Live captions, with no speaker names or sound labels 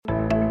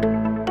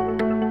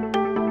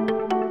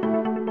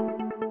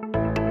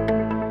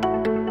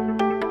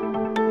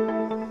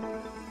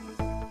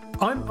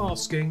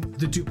asking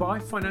the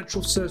Dubai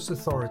Financial Services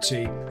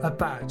Authority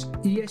about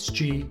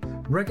ESG,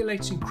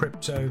 regulating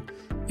crypto,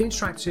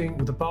 interacting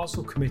with the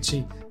Basel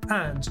Committee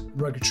and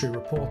regulatory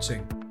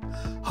reporting.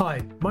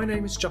 Hi, my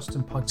name is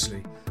Justin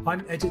Pugsley.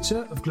 I'm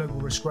editor of Global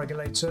Risk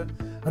Regulator,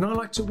 and I'd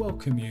like to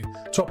welcome you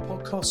to our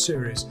podcast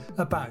series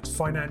about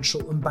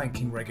financial and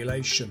banking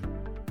regulation.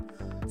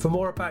 For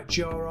more about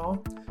GRR,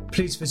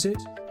 please visit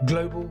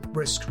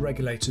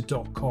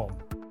globalriskregulator.com.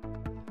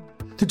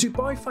 The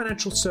Dubai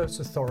Financial Services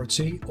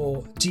Authority,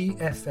 or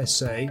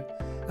DFSA,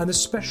 and the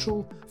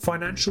special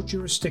financial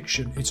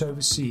jurisdiction it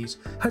oversees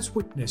has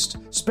witnessed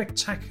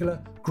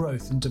spectacular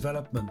growth and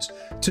development.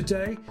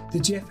 Today, the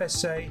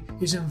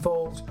DFSA is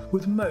involved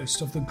with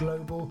most of the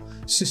global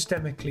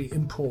systemically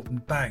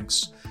important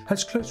banks,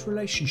 has close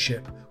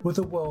relationship with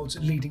the world's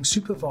leading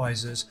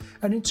supervisors,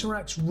 and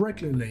interacts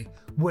regularly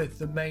with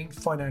the main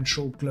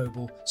financial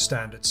global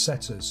standard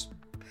setters.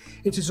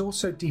 It is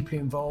also deeply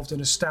involved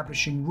in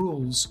establishing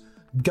rules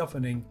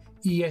governing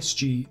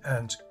ESG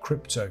and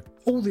crypto.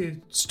 All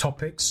these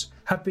topics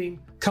have been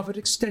covered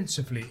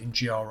extensively in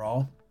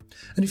GRR,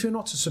 and if you're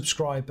not a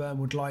subscriber and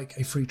would like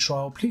a free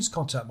trial, please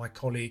contact my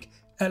colleague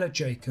Ella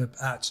Jacob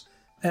at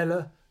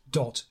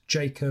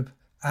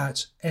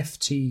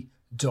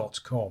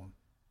ella.jacob@ft.com.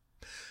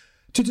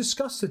 To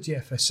discuss the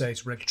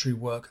DFSA's regulatory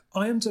work,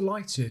 I am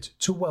delighted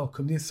to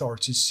welcome the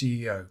authority's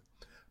CEO,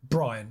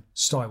 Brian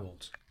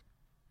Steiwald.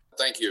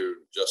 Thank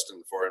you,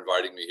 Justin, for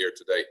inviting me here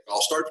today.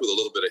 I'll start with a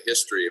little bit of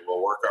history, and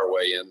we'll work our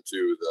way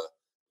into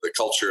the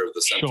culture of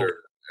the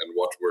center and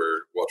what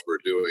we're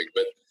doing.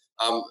 But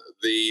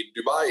the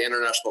Dubai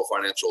International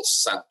Financial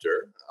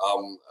Center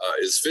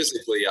is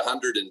physically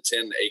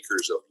 110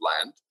 acres of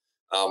land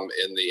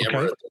in the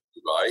Emirate of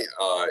Dubai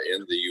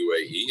in the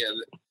UAE,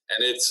 and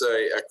it's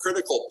a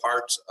critical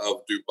part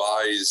of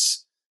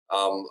Dubai's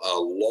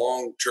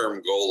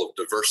long-term goal of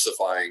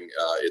diversifying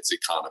its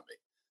economy.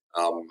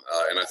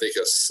 And I think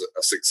a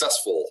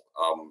successful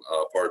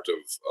part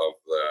of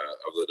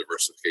the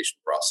diversification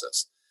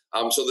process.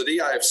 So the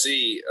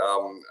DIFC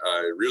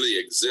really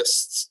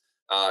exists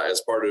as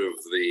part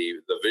of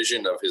the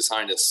vision of His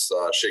Highness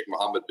Sheikh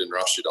Mohammed bin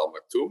Rashid Al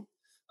Maktoum,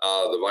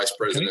 the Vice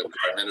President and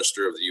Prime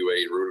Minister of the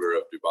UAE, ruler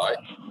of Dubai,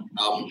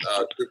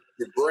 to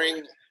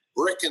bring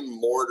brick and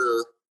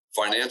mortar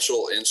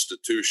financial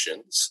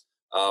institutions,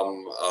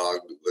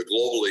 the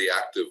globally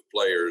active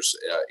players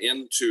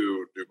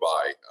into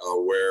Dubai,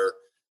 where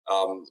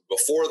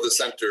before the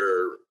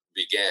center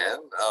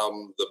began,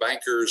 the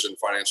bankers and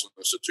financial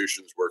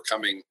institutions were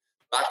coming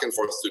back and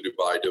forth to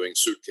Dubai doing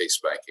suitcase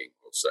banking,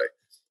 we'll say.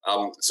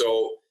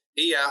 So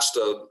he asked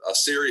a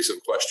series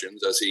of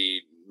questions, as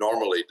he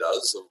normally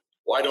does, of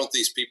why don't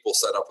these people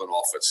set up an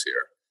office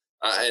here?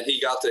 And he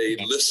got a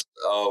list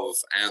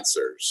of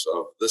answers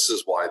of this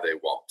is why they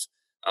won't.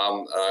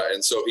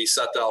 And so he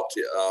set out,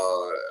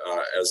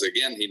 as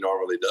again he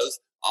normally does,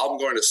 I'm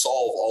going to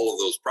solve all of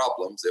those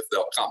problems if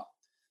they'll come.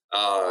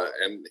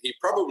 And he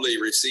probably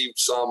received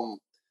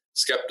some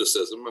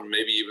skepticism and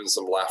maybe even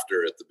some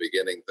laughter at the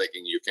beginning,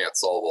 thinking you can't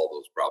solve all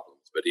those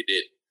problems, but he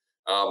did.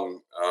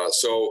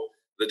 So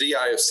the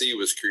DIFC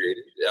was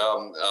created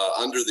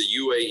under the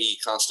UAE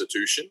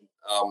Constitution.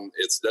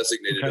 It's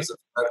designated as a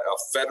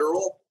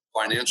federal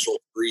financial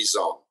free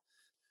zone,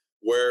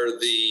 where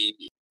the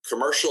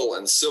commercial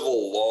and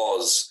civil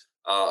laws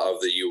of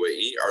the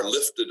UAE are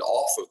lifted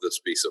off of this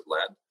piece of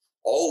land.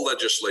 All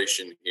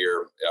legislation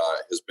here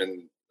has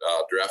been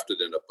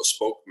drafted in a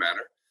bespoke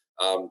manner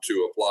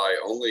to apply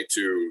only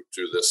to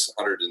this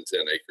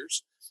 110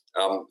 acres.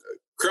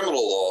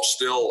 Criminal law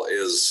still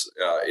is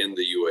in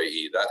the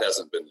UAE. That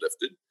hasn't been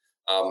lifted.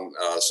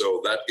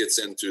 So that gets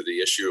into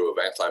the issue of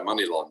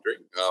anti-money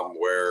laundering,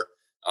 where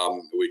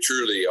we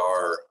truly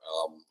are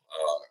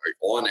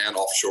on and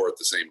offshore at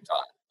the same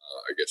time,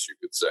 I guess you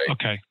could say.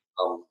 Okay.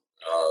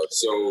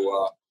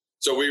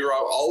 So we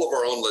wrote all of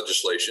our own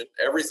legislation.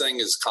 Everything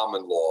is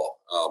common law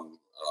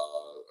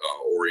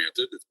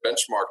oriented. It's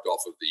benchmarked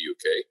off of the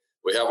UK.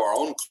 We have our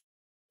own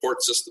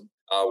court system.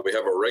 We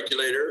have a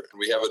regulator, and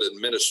we have an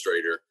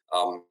administrator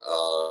of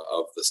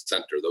the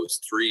center. Those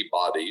three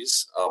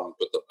bodies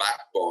put the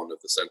backbone of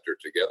the center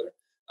together.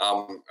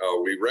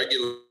 We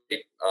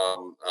regulate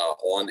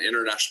on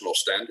international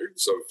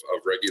standards of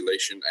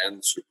regulation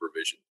and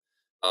supervision.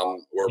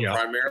 We're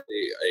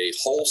primarily a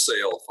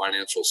wholesale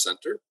financial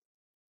center.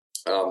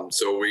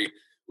 So we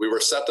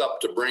were set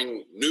up to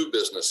bring new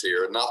business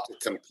here, not to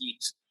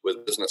compete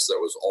with business that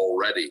was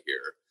already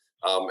here.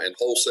 And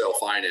wholesale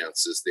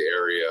finance is the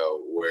area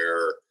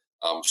where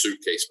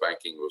suitcase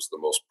banking was the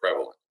most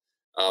prevalent.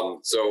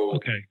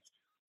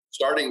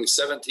 Starting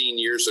 17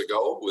 years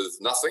ago with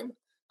nothing,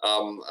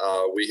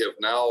 we have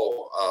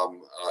now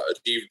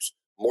achieved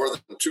more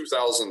than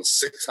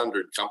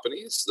 2,600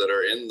 companies that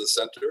are in the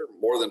center.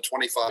 More than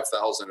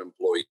 25,000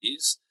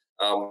 employees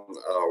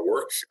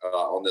work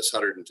on this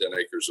 110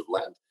 acres of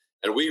land.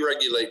 And we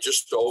regulate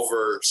just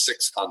over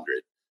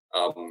 600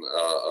 of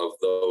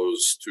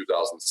those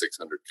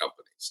 2,600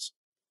 companies.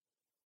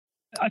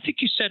 I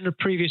think you said in a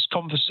previous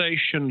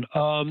conversation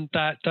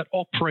that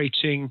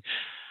operating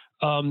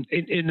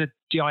in the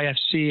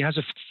DIFC has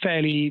a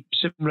fairly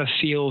similar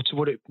feel to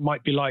what it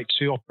might be like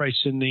to operate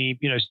in the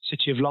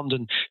City of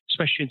London,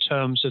 especially in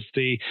terms of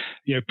the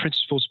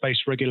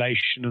principles-based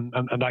regulation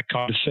and that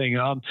kind of thing.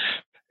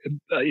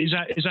 Is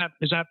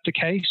that the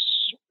case?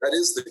 That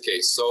is the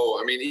case. So,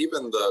 I mean,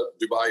 even the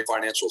Dubai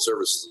Financial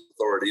Services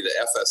Authority, the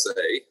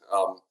FSA,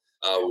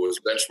 was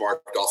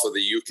benchmarked off of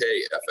the UK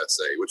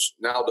FSA, which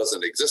now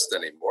doesn't exist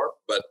anymore.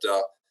 But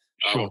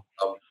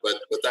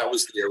but that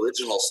was the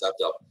original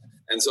setup.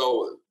 And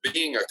so,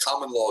 being a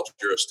common law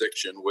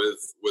jurisdiction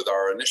with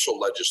our initial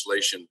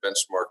legislation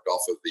benchmarked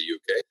off of the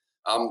UK,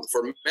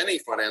 for many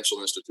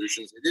financial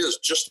institutions, it is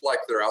just like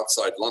they're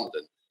outside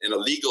London in a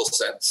legal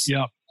sense.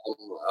 Yeah.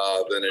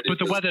 Than it but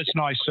the weather's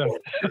nicer.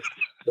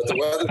 But the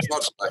weather's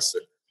much nicer.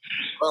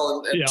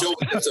 Well, until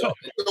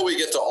we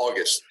get to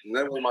August, and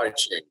then we might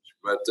change.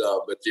 But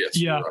yes.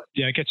 Yeah, right.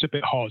 Yeah, it gets a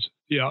bit hot.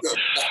 Yeah.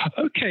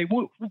 Okay.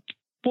 Well,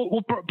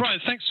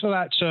 Brian, thanks for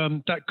that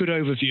good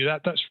overview.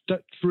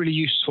 That's really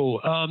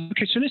useful.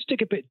 Okay, so let's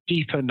dig a bit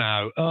deeper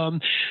now.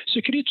 So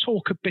can you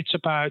talk a bit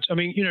about? I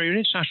mean, you're an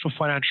international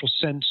financial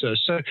centre.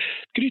 So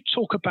can you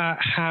talk about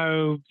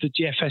how the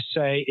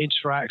DFSA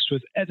interacts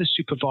with other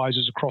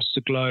supervisors across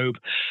the globe?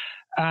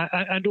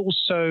 And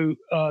also,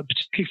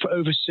 particularly for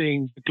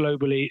overseeing the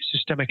globally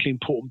systemically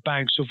important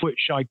banks, of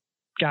which I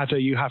gather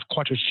you have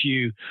quite a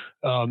few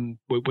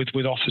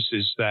with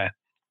offices there.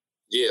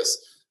 Yes.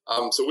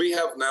 So we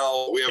have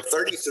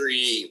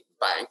 33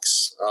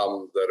 banks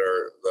that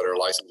are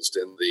licensed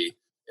in the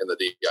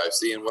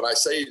DIFC, and when I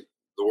say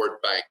the word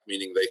bank,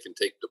 meaning they can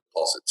take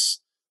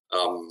deposits.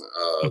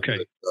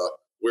 Okay.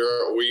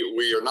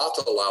 We are not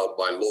allowed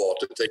by law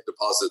to take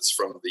deposits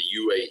from the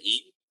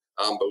UAE,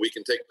 but we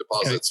can take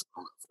deposits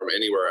from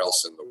anywhere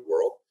else in the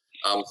world.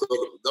 So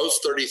those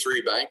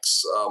 33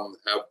 banks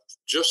have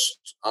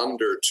just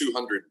under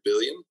 $200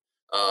 billion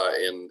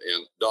in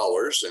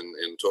dollars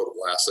in total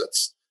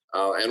assets.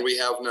 And we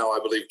have now, I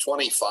believe,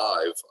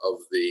 25 of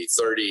the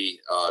 30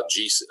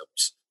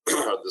 GSIBs,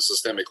 the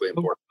systemically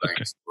important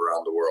banks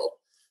around the world.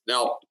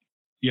 Now,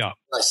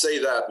 I say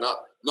that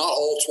not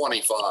all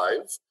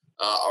 25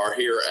 are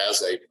here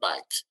as a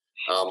bank.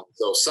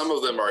 So some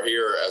of them are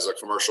here as a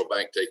commercial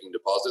bank taking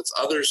deposits.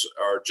 Others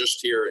are just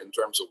here in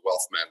terms of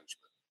wealth management.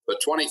 But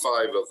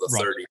 25 of the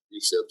 30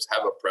 GSIBs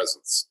have a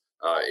presence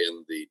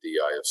in the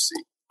DIFC.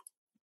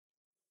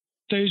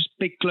 Those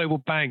big global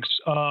banks,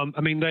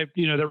 I mean, they're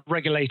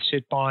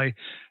regulated by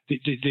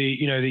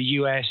the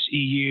US,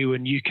 EU,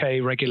 and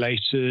UK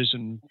regulators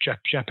and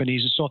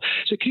Japanese and so on.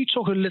 So can you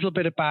talk a little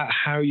bit about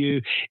how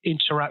you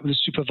interact with the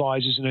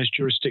supervisors in those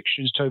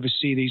jurisdictions to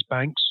oversee these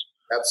banks?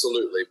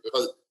 Absolutely,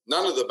 because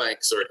none of the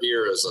banks are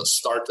here as a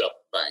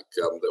startup bank.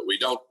 That we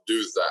don't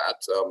do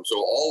that. So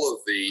all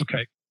of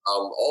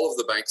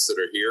the banks that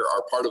are here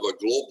are part of a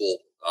global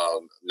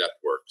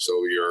network.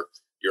 So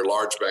your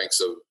large banks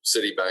of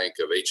Citibank,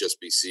 of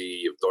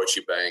HSBC, of Deutsche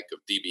Bank, of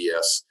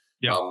DBS,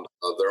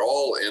 they're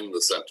all in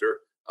the center,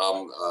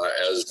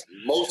 as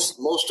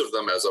most of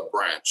them as a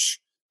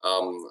branch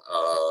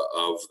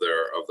of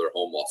their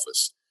home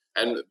office.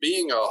 And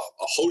being a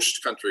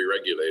host country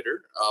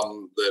regulator,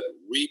 that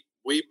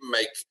we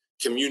make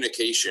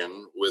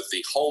communication with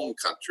the home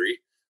country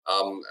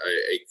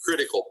a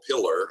critical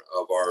pillar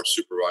of our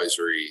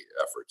supervisory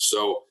efforts.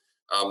 So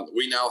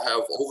we now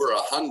have over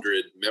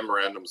 100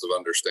 memorandums of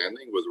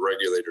understanding with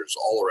regulators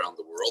all around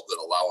the world that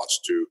allow us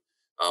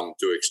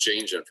to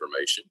exchange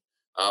information.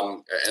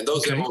 And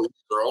those MOUs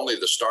are only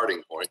the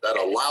starting point. That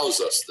allows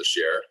us to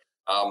share.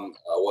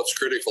 What's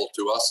critical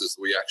to us is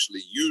we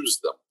actually use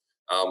them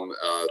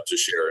to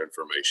share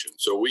information.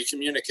 So we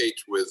communicate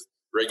with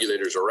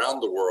regulators around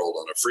the world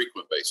on a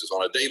frequent basis,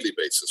 on a daily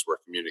basis. We're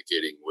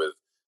communicating with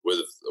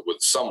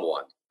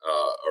someone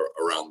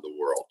around the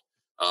world.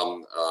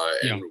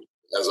 And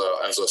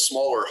as a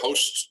smaller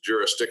host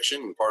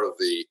jurisdiction, part of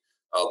the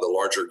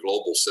larger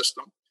global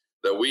system,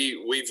 that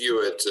we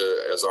view it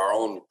as our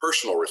own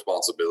personal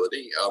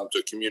responsibility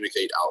to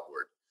communicate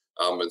outward.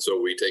 And so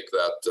we take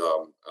that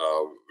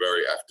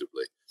very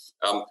actively.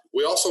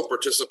 We also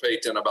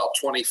participate in about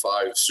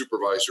 25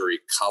 supervisory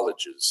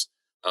colleges.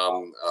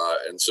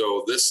 And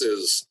so this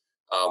is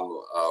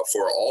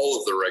for all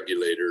of the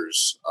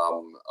regulators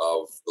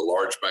of the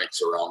large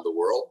banks around the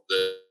world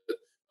that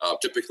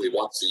typically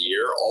once a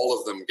year, all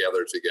of them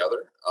gather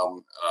together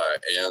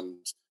and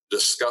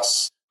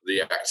discuss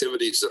the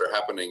activities that are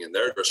happening in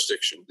their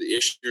jurisdiction, the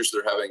issues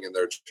they're having in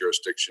their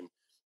jurisdiction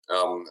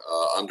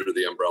under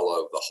the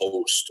umbrella of the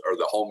host or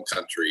the home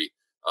country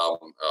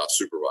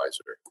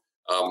supervisor.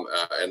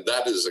 And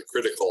that is a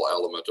critical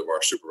element of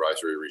our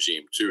supervisory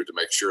regime, too, to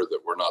make sure that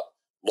we're not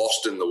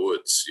lost in the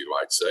woods, you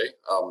might say,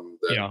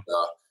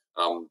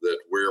 that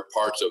we're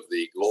part of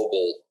the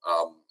global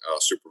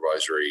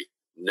supervisory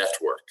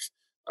network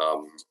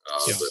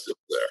that is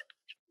there.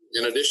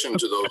 In addition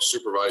to those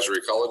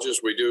supervisory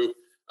colleges, we do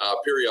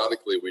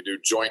periodically we do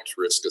joint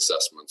risk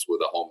assessments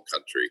with a home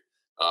country,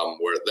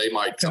 where they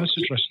might come.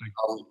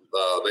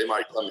 They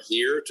might come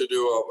here to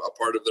do a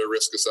part of their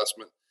risk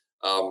assessment,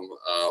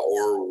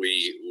 or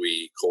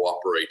we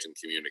cooperate and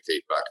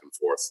communicate back and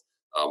forth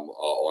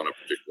on a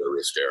particular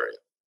risk area.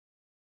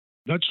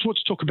 I just want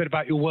to talk a bit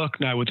about your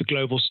work now with the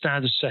global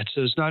standard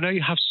setters. Now, I know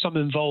you have some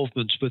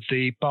involvement with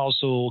the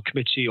Basel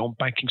Committee on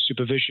Banking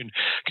Supervision.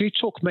 Can you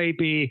talk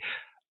maybe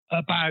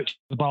about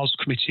the Basel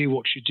Committee,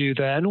 what you do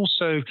there, and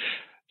also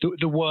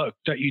the work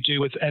that you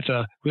do with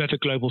other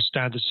global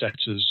standard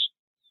setters?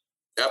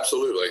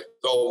 Absolutely.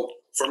 So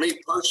for me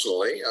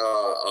personally,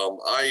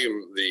 I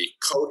am the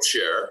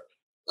co-chair,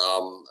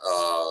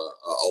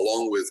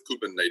 along with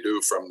Kuben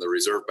Naidu from the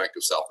Reserve Bank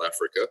of South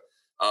Africa.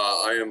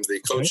 I am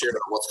the co-chair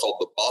of what's called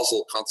the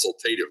Basel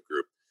Consultative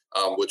Group,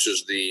 which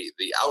is the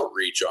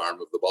outreach arm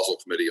of the Basel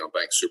Committee on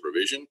Bank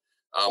Supervision,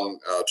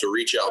 to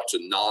reach out to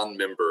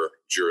non-member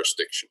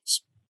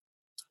jurisdictions.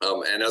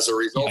 And as a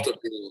result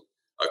of being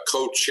a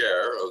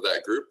co-chair of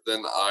that group,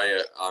 then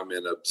I'm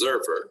an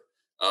observer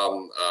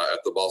at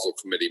the Basel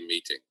Committee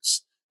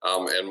meetings.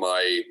 And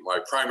my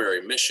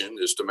primary mission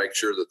is to make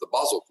sure that the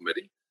Basel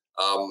Committee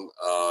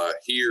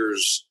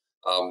hears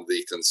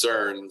the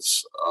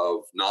concerns of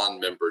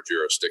non-member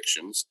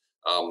jurisdictions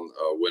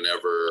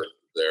whenever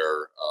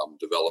they're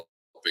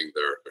developing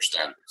their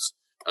standards.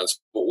 And so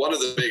one of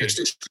the biggest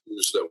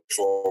issues that we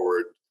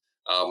forward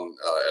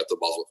at the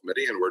Basel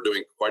Committee, and we're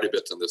doing quite a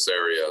bit in this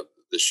area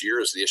this year,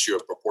 is the issue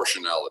of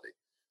proportionality.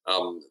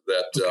 And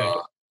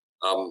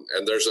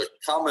there's a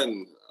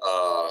common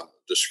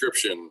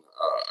description,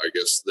 I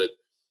guess, that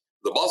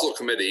the Basel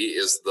Committee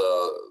is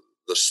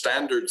the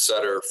standard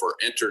setter for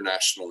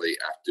internationally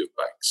active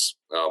banks.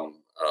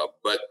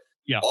 But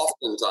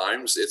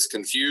oftentimes it's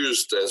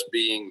confused as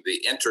being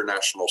the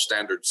international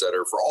standard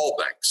setter for all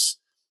banks.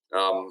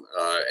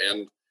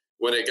 And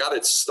when it got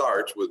its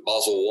start with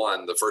Basel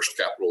I, the first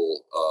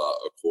capital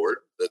accord,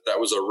 that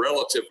was a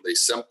relatively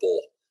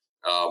simple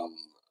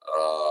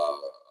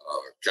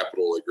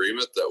capital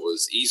agreement that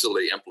was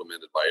easily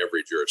implemented by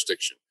every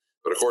jurisdiction.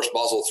 But of course,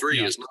 Basel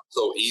III is not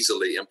so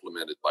easily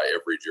implemented by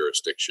every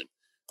jurisdiction.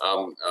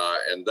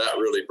 And that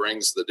really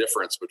brings the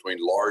difference between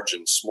large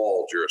and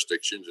small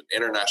jurisdictions and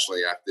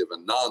internationally active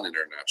and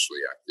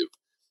non-internationally active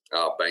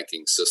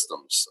banking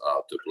systems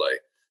to play.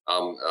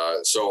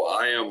 So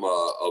I am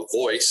a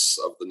voice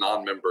of the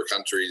non-member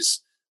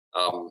countries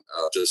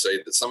to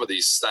say that some of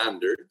these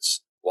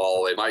standards,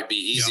 while they might be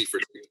easy for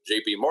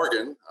JP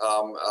Morgan,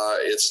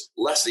 it's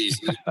less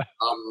easy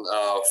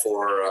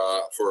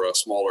for a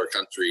smaller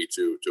country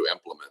to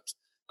implement.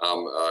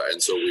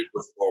 And so we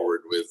put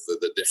forward with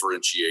the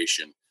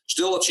differentiation,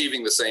 still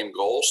achieving the same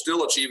goal,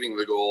 still achieving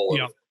the goal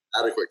of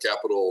adequate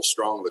capital,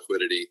 strong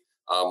liquidity,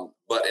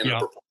 but in a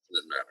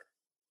proportionate manner.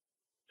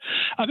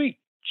 I mean,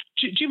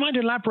 do you mind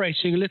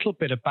elaborating a little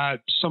bit about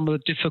some of the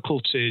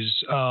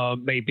difficulties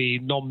maybe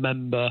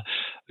non-member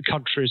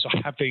countries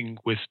are having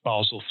with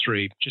Basel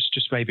III?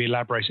 Just maybe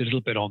elaborate a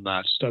little bit on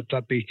that.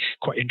 That'd be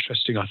quite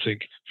interesting, I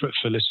think,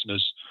 for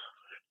listeners.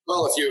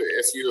 Well, if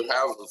you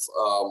have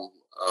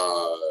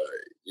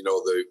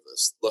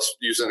let's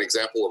use an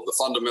example of the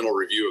fundamental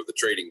review of the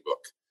trading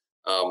book.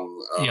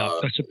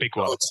 That's a big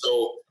one.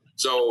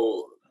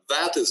 So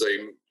that is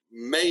a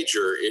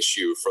major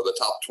issue for the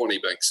top 20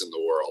 banks in the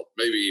world,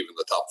 maybe even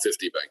the top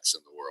 50 banks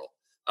in the world.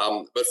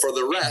 But for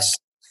the rest,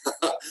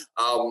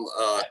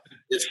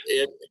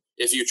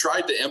 if you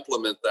tried to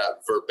implement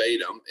that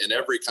verbatim in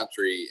every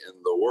country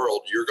in the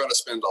world, you're going to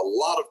spend a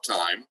lot of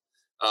time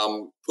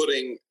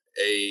putting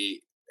a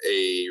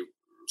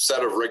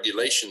set of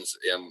regulations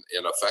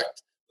in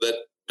effect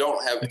that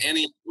don't have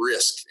any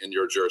risk in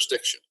your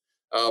jurisdiction.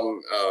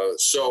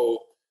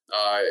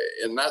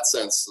 In that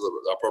sense,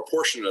 a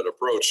proportionate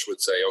approach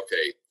would say,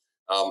 okay,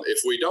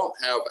 if we don't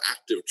have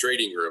active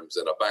trading rooms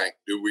in a bank,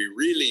 do we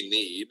really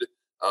need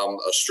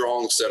a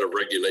strong set of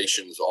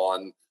regulations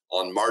on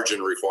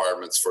margin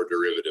requirements for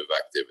derivative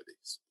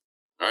activities?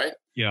 Right?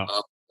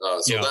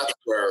 That's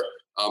where,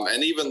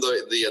 and even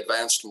the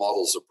advanced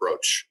models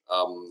approach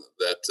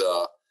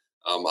that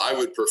I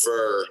would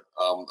prefer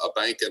a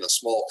bank in a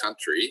small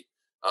country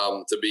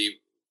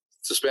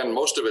to spend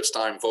most of its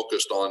time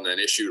focused on an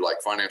issue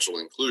like financial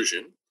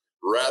inclusion,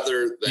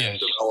 rather than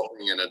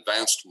developing an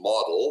advanced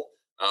model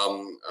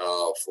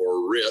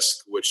for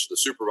risk, which the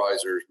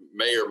supervisors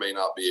may or may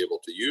not be able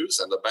to use,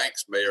 and the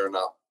banks may or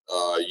not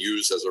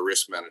use as a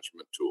risk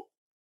management tool.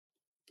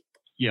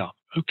 Yeah.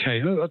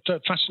 Okay.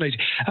 That's fascinating.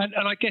 And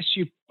I guess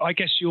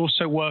you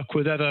also work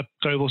with other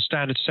global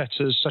standard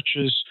setters such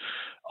as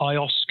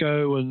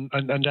IOSCO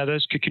and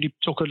others. Can you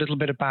talk a little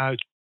bit about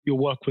your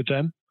work with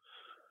them?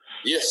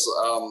 Yes,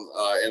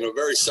 in a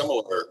very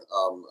similar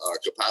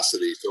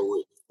capacity.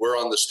 So we're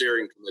on the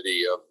steering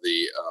committee of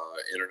the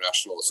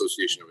International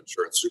Association of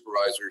Insurance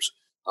Supervisors,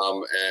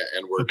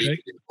 and we're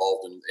deeply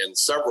involved in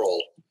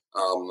several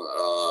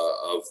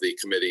of the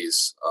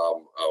committees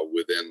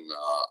within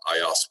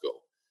IOSCO.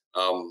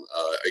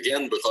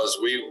 Again, because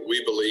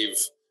we believe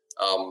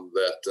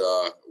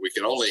that we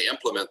can only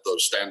implement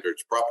those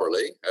standards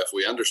properly if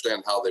we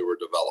understand how they were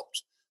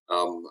developed.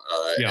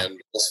 And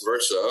vice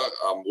versa,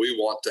 we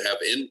want to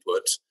have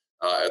input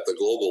at the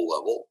global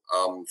level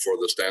for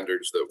the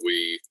standards that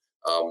we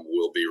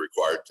will be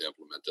required to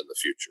implement in the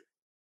future.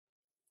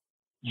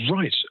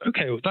 Right.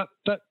 Okay. Well,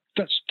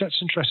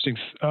 that's interesting.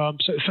 So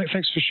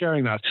thanks for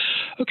sharing that.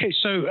 Okay.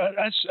 So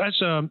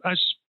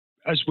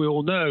as we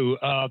all know,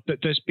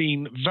 that there's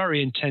been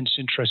very intense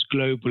interest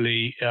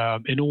globally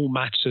in all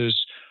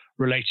matters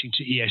relating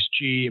to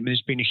ESG. I mean,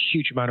 there's been a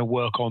huge amount of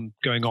work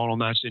going on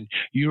that in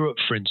Europe,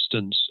 for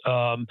instance.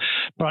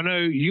 But I know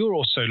you're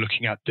also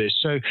looking at this.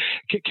 So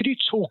could you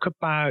talk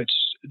about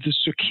the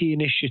sort of key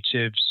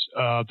initiatives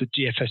the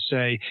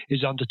DFSA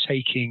is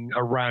undertaking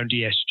around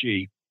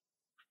ESG?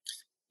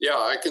 Yeah,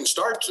 I can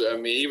start. I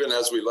mean, even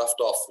as we left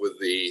off with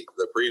the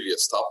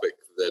previous topic,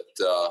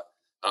 that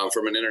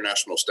from an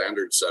international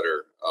standard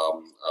setter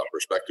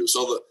perspective.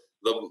 So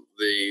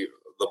the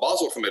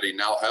Basel Committee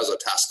now has a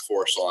task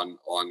force on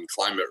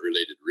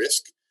climate-related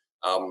risk,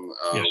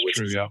 which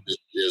is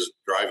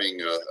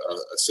driving a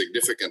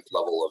significant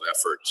level of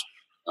effort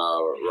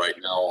right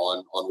now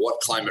on what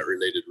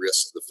climate-related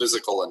risks, the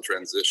physical and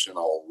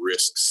transitional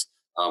risks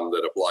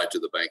that apply to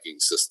the banking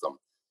system.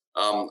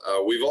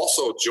 We've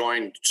also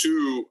joined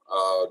two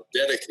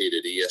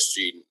dedicated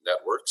ESG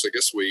networks. I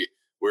guess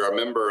we're a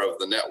member of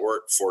the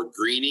Network for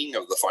Greening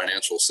of the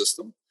Financial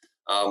System,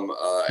 and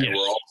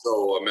we're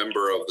also a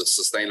member of the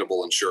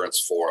Sustainable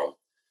Insurance Forum.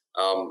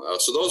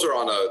 So those are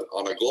on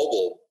a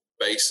global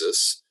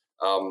basis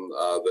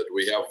that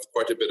we have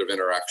quite a bit of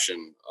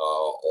interaction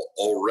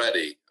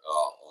already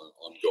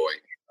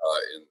ongoing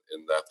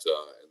in that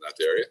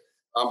area.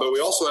 But we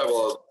also have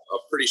a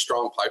pretty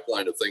strong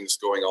pipeline of things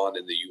going on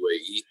in the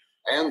UAE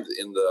and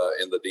in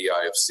the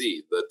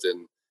DIFC. That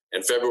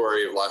in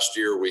February of last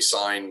year we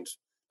signed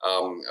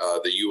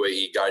the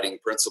UAE Guiding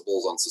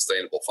Principles on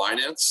Sustainable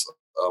Finance,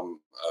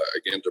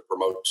 again to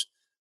promote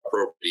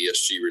appropriate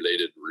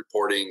ESG-related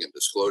reporting and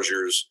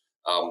disclosures,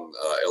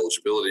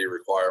 eligibility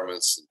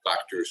requirements, and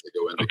factors that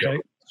go into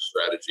government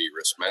strategy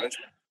risk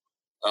management.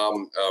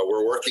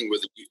 We're working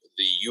with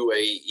the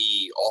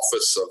UAE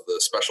Office of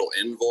the Special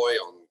Envoy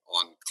on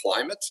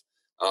climate.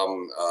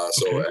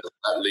 So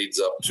that leads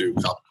up to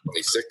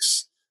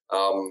COP26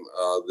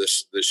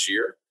 this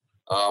year.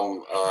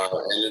 And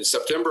in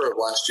September of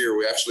last year,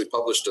 we actually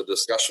published a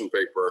discussion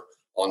paper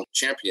on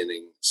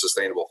championing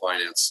sustainable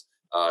finance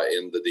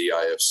in the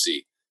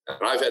DIFC.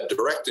 And I've had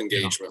direct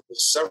engagement with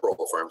several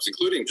firms,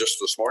 including just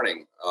this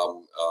morning,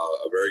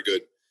 a very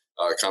good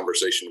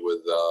conversation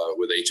with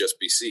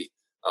HSBC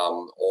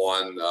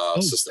on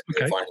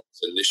sustainable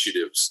finance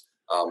initiatives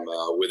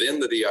within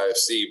the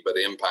DIFC, but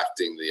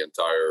impacting the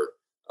entire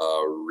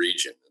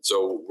region. And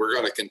so we're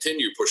going to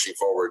continue pushing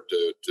forward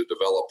to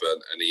develop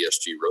an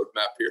ESG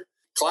roadmap here.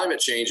 Climate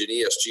change and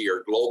ESG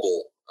are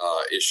global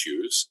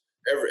issues.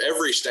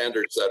 Every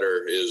standard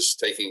setter is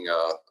taking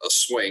a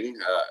swing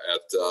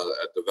at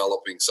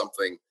developing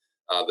something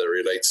that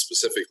relates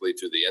specifically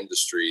to the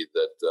industry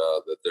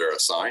that they're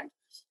assigned.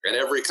 And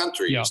every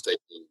country is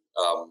taking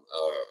a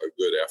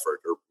good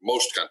effort, or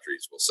most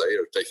countries will say,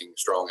 are taking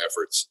strong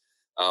efforts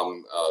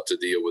to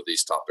deal with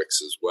these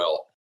topics as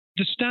well.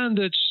 The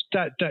standards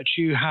that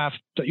you have,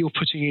 that you're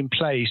putting in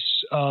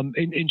place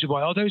in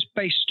Dubai, are those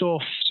based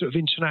off sort of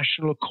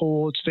international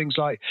accords, things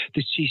like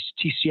the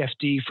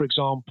TCFD, for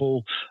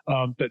example,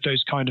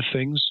 those kind of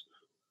things?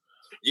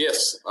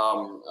 Yes,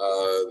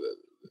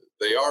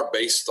 they are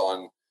based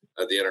on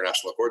the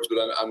international accords, but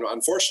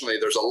unfortunately,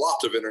 there's a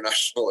lot of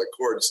international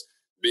accords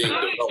being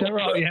developed. There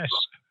are, yes.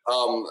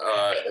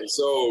 And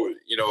so,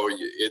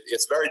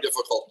 it's very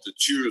difficult to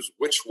choose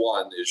which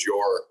one is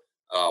your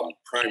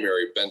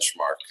primary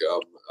benchmark.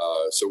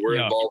 So we're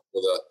involved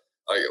with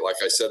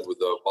like I said, with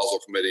the Basel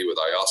Committee, with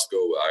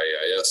IOSCO,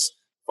 IAIS,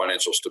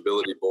 Financial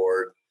Stability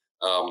Board,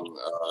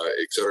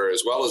 et cetera,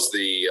 as well as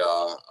the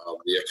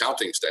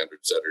accounting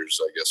standard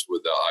setters, I guess,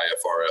 with the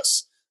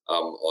IFRS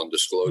on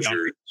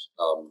disclosures.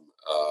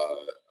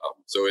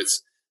 So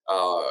it's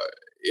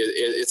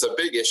a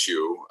big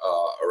issue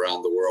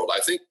around the world.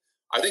 I think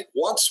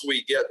once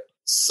we get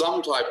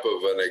some type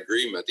of an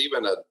agreement,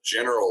 even a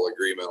general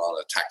agreement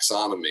on a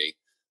taxonomy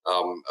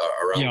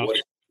around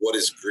what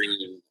is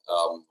green,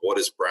 what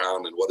is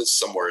brown, and what is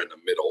somewhere in the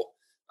middle,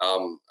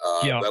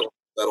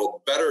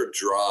 that'll better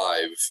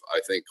drive,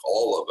 I think,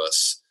 all of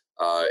us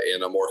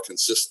in a more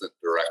consistent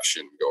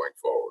direction going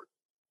forward.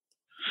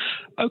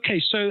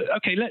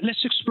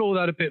 Let's explore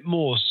that a bit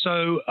more.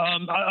 So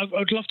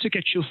I'd love to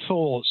get your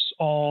thoughts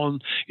on,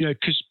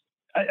 because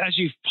as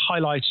you've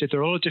highlighted,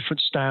 there are a lot of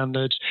different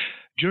standards,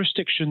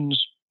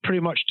 jurisdictions pretty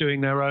much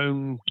doing their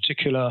own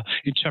particular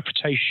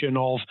interpretation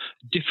of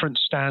different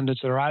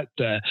standards that are out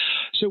there.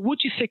 So what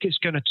do you think it's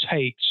going to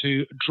take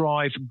to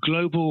drive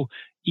global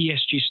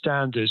ESG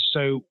standards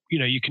so,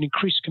 you can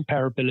increase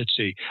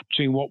comparability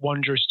between what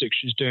one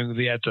jurisdiction is doing with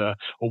the other,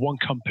 or one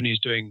company is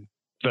doing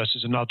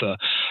versus another?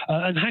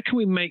 And how can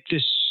we make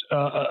this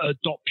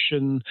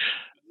adoption,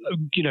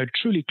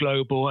 truly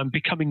global and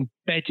becoming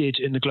embedded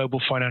in the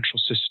global financial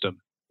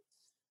system?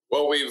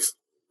 Well,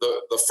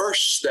 the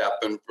first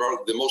step, and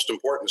the most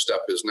important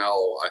step, is now,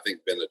 I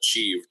think, been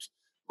achieved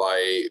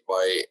by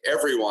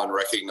everyone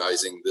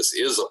recognizing this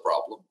is a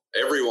problem.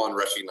 Everyone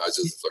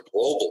recognizes it's a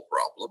global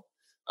problem.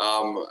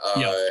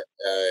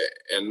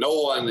 And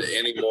no one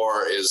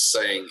anymore is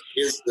saying,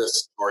 is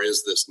this or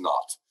is this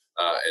not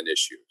an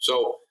issue?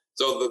 So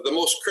the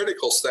most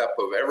critical step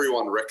of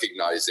everyone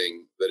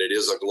recognizing that it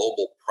is a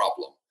global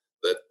problem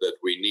that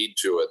we need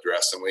to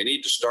address, and we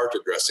need to start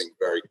addressing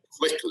very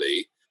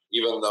quickly,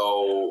 even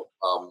though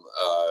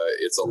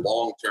it's a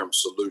long-term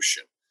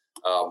solution.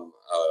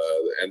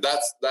 And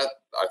that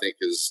I think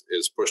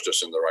is pushed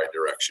us in the right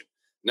direction.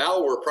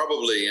 Now we're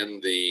probably in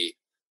the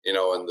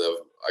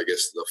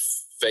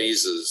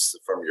phases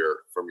from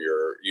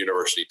your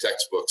university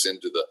textbooks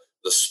into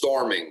the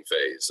storming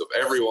phase of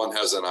everyone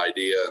has an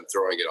idea and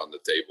throwing it on the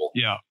table,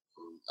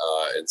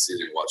 and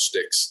seeing what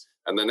sticks.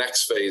 And the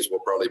next phase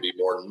will probably be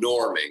more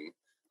norming,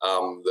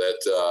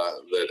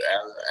 that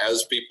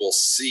as people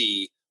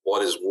see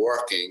what is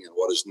working and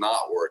what is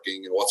not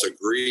working and what's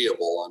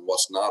agreeable and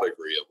what's not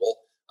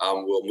agreeable,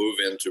 we'll move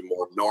into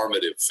more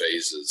normative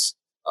phases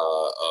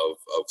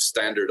of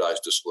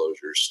standardized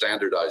disclosures,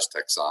 standardized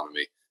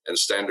taxonomy, and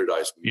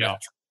standardized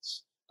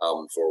metrics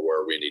for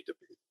where we need to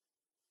be.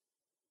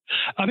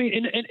 I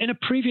mean, in a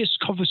previous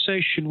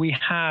conversation we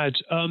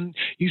had,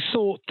 you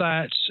thought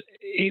that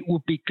it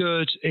would be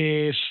good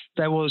if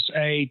there was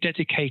a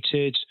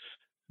dedicated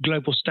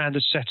global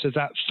standard setter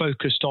that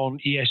focused on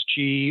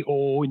ESG,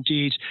 or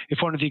indeed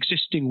if one of the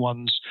existing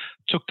ones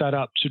took that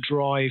up to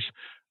drive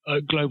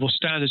global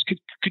standards.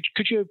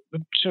 Could you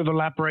sort of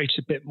elaborate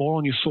a bit more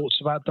on your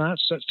thoughts about that?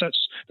 So that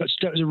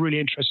was a really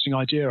interesting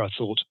idea, I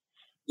thought.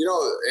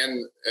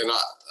 And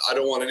I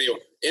don't want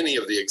any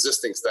of the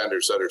existing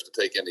standard setters to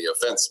take any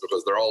offense,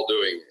 because they're all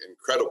doing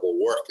incredible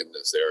work in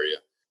this area.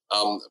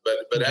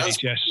 But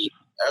indeed,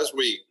 as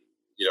we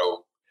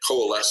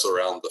coalesce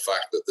around the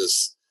fact that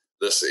this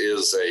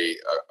is a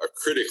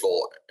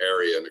critical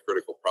area and a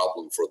critical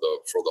problem for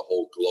the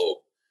whole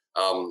globe,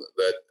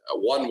 that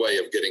one way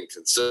of getting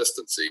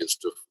consistency is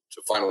to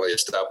finally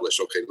establish,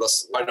 okay,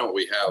 why don't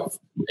we have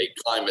a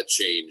climate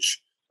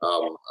change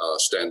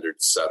standard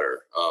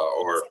setter,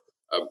 or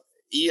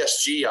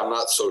ESG, I'm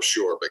not so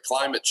sure, but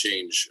climate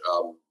change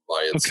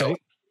by itself,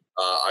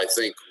 I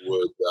think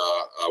would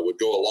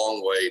go a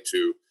long way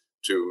to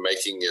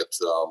making it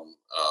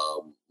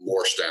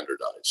more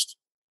standardized.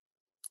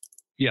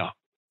 Yeah.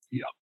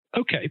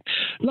 Okay,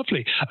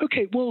 lovely.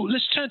 Okay, well,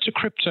 let's turn to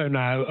crypto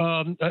now.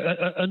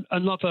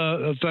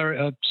 Another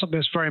something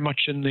that's very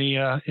much in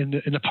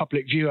the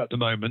public view at the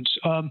moment.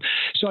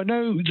 So I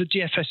know the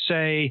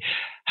DFSA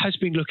has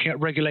been looking at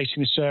regulating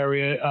this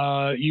area.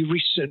 You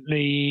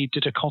recently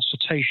did a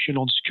consultation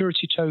on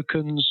security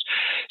tokens.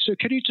 So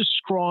can you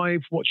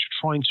describe what you're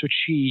trying to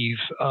achieve,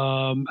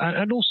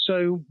 and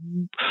also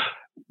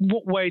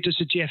what way does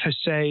the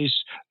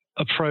DFSA's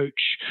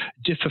approach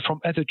differ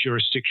from other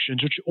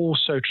jurisdictions which are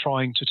also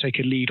trying to take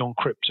a lead on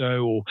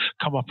crypto or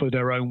come up with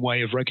their own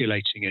way of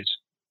regulating it?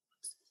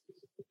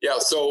 Yeah,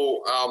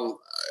 so I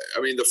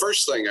mean, the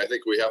first thing I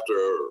think we have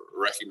to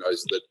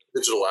recognize that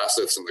digital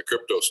assets in the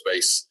crypto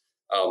space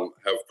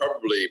have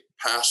probably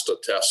passed a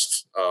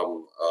test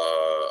of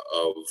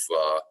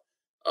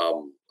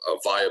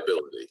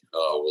viability.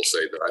 We'll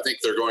say that I think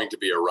they're going to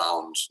be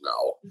around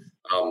now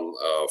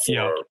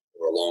for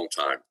a long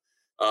time.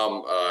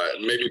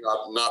 Maybe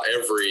not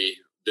every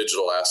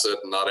digital asset,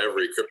 not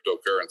every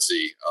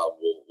cryptocurrency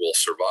will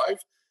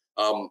survive,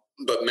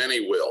 but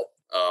many will.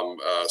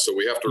 So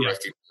we have to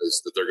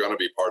recognize that they're going to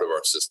be part of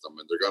our system,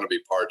 and they're going to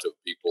be part of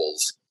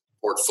people's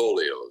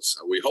portfolios.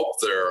 And we hope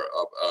they're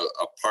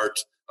a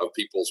part of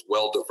people's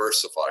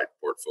well-diversified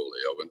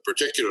portfolio, and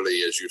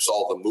particularly as you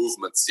saw the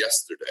movements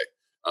yesterday,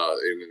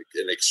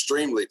 an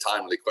extremely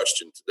timely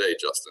question today,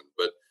 Justin,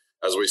 but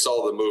as we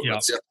saw the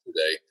movements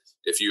yesterday,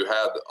 if you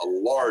had a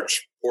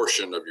large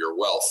portion of your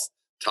wealth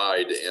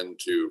tied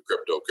into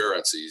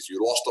cryptocurrencies,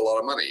 you lost a lot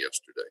of money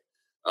yesterday.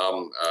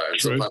 And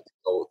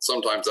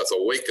sometimes that's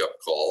a wake-up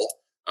call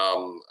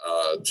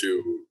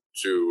to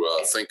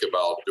think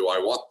about, do I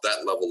want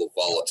that level of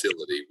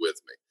volatility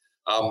with me?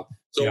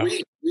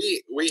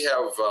 We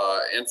have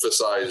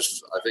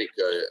emphasized, I think,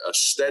 a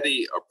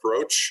steady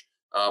approach.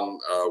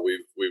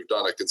 We've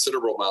done a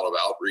considerable amount of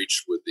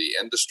outreach with the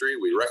industry.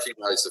 We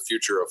recognize the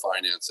future of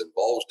finance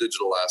involves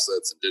digital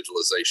assets and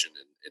digitalization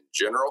in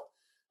general.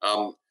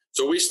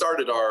 So we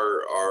started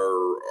our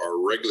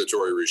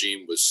regulatory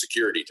regime with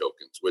security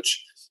tokens,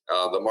 which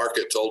the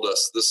market told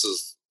us this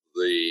is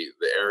the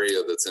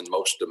area that's in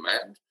most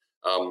demand,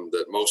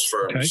 that most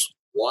firms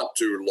want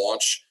to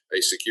launch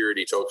a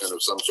security token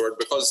of some sort,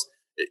 because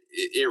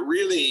it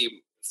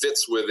really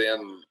fits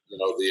within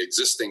the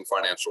existing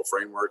financial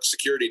framework.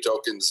 Security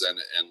tokens and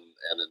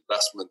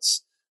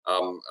investments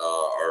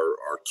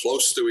are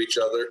close to each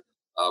other.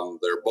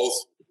 They're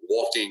both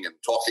walking and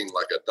talking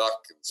like a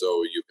duck, and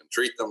so you can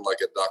treat them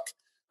like a duck.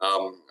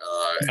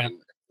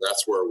 And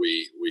that's where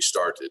we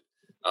started,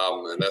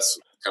 and that's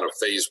kind of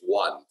phase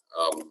one.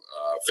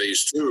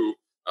 Phase two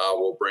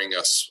will bring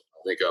us,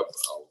 I think,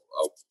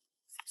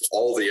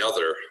 all the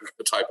other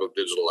type of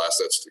digital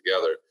assets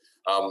together.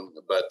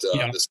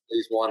 This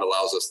phase one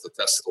allows us to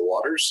test the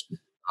waters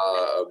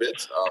a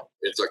bit.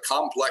 It's a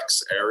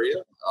complex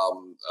area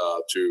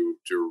to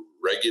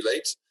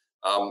regulate.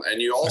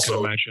 And you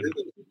also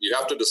you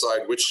have to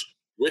decide which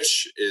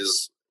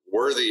is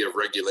worthy of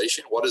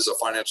regulation. What is a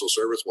financial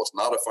service? What's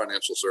not a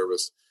financial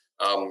service?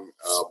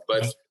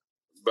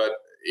 But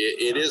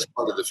it is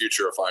part of the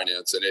future of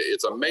finance, and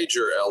it's a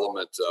major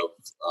element of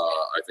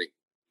I think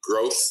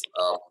growth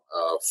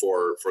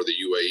for the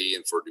UAE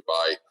and for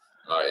Dubai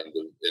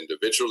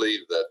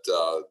individually. That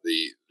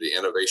the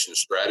innovation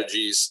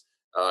strategies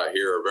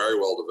here are very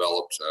well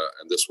developed,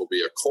 and this will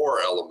be a core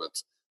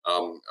element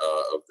of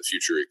the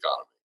future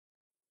economy.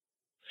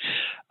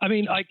 I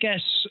mean, I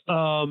guess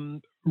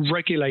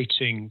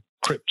regulating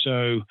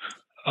crypto,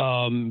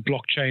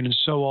 blockchain, and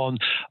so on,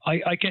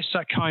 I guess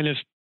that kind of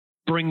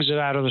brings it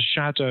out of the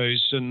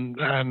shadows, and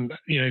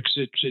because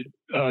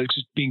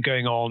it's been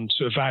going on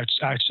sort of out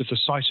of the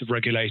sight of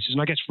regulators, and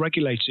I guess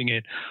regulating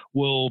it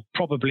will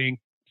probably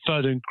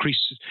further increase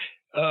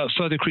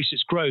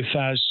its growth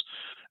as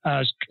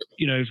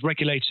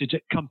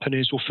regulated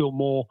companies will feel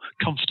more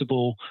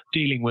comfortable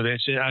dealing with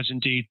it, as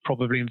indeed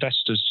probably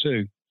investors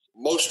too.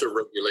 Most of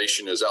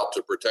regulation is out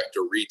to protect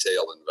a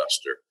retail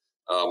investor,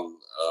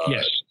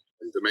 yes,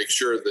 and to make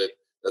sure that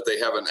they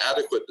have an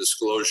adequate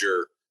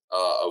disclosure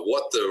of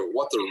what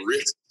the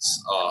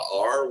risks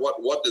are.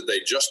 What did they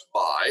just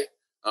buy,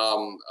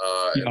 and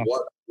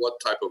what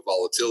type of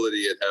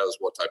volatility it has,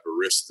 what type of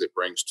risk it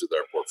brings to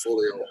their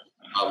portfolio,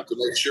 to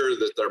make sure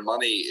that their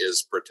money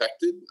is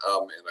protected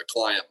in a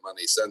client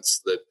money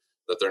sense, that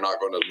they're not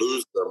going to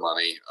lose their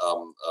money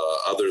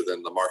other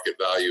than the market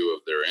value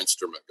of their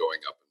instrument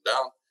going up and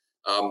down,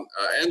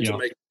 and to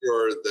make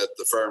sure that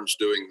the firms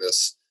doing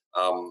this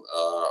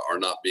are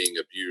not being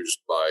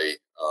abused by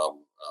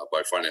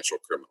financial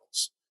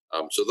criminals.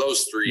 So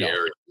those three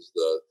areas: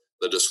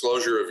 the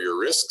disclosure of your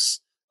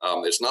risks.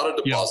 It's not a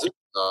deposit,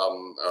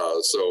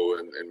 so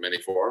in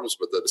many forms,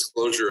 but the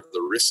disclosure of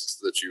the risks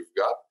that you've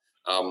got,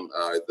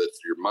 that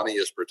your money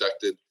is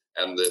protected,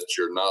 and that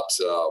you're not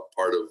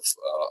part of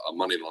a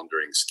money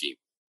laundering scheme.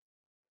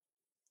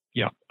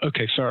 Yeah.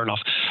 Okay. Fair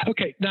enough.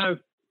 Okay. Now,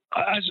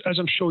 as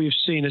I'm sure you've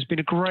seen, there's been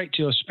a great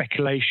deal of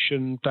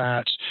speculation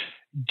that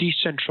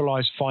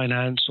decentralized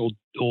finance or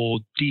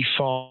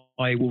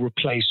DeFi will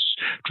replace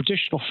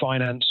traditional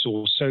finance,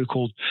 or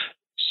so-called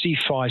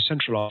CeFi,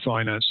 central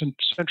finance,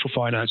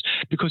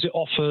 because it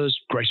offers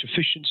greater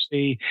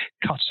efficiency,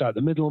 cuts out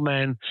the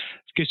middlemen,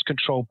 gives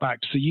control back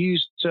to the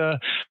user.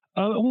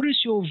 What is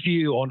your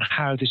view on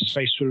how this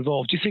space will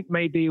evolve? Do you think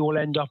maybe we'll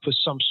end up with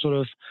some sort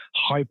of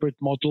hybrid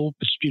model,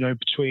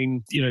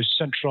 between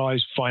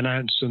centralized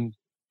finance and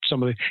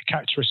some of the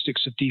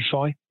characteristics of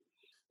DeFi?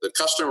 The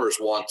customers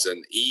want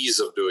an ease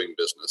of doing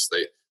business.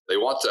 They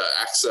want to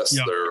access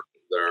their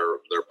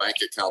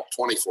bank account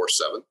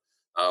 24/7.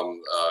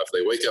 If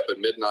they wake up at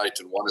midnight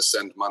and want to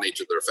send money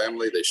to their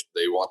family,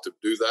 they want to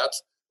do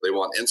that. They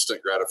want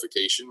instant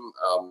gratification,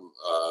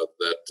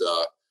 that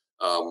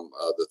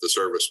the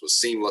service was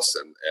seamless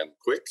and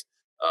quick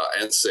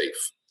and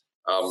safe.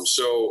 I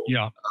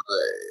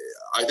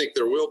think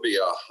there will be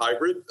a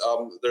hybrid.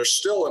 There's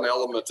still an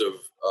element of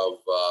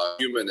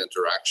human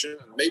interaction,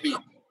 maybe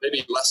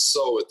less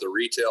so at the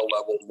retail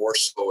level, more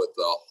so at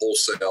the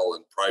wholesale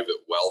and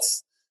private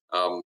wealth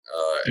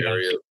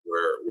area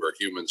where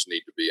humans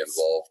need to be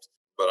involved.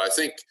 But I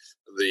think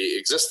the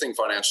existing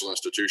financial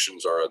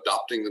institutions are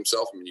adopting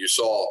themselves. I mean, you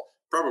saw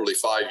probably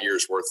 5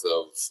 years worth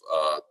of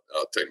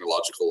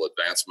technological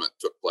advancement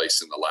took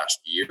place in the last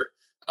year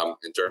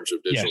in terms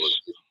of digital.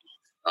 Yes.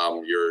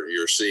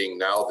 You're seeing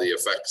now the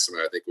effects. I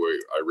mean, I think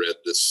I read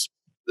this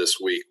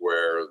week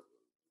where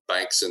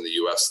banks in the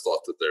U.S.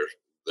 thought that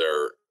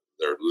their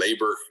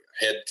labor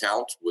head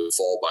count would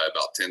fall by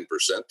about 10%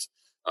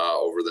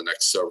 over the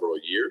next several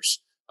years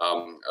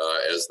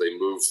as they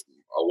move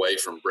away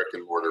from brick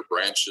and mortar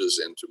branches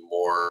into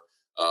more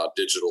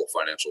digital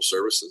financial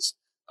services.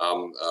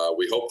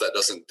 We hope that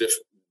doesn't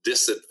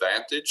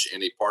disadvantage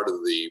any part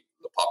of the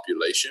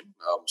population.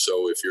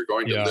 So if you're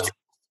going to lift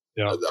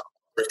the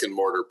brick and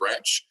mortar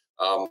branch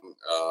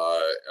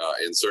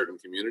in certain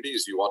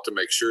communities, you want to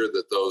make sure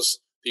that those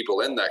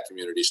people in that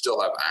community still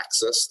have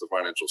access to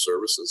financial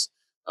services.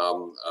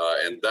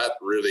 And that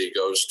really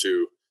goes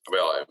to,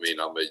 I mean,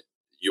 I'm a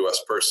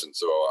U.S. person,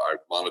 so I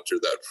monitor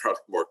that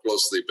more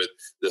closely, but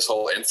this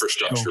whole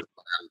infrastructure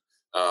plan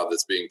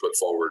that's being put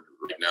forward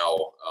right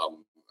now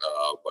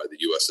by the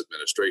U.S.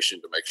 administration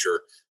to make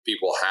sure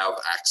people have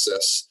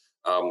access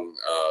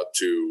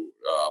to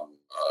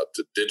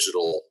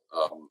digital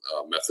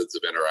methods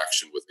of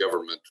interaction with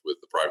government, with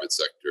the private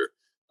sector.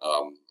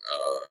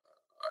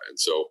 And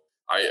so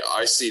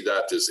I see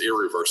that as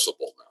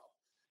irreversible now.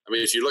 I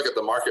mean, if you look at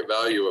the market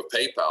value of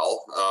PayPal,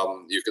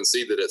 you can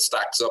see that it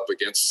stacks up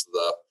against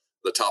the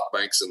top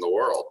banks in the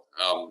world.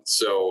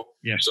 So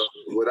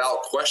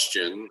without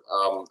question,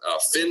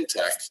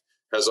 fintech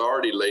has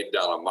already laid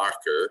down a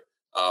marker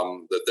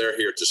that they're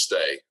here to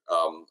stay,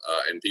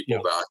 and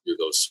people value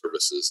those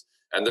services.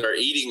 And they're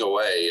eating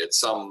away at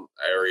some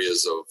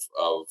areas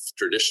of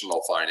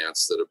traditional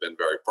finance that have been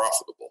very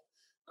profitable.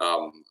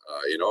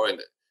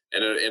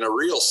 And in a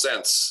real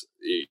sense,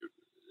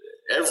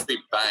 every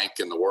bank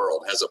in the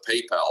world has a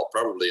PayPal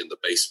probably in the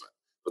basement.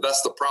 But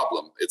that's the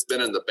problem. It's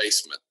been in the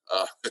basement.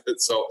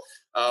 Yes.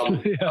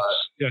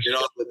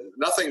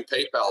 Nothing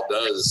PayPal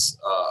does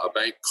a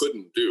bank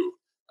couldn't do.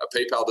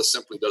 PayPal just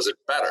simply does it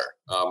better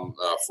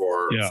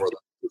for the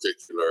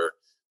particular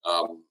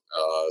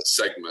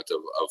segment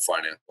of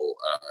financial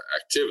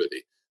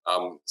activity.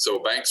 So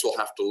banks will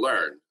have to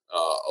learn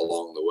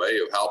along the way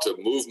of how to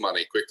move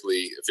money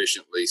quickly,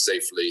 efficiently,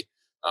 safely,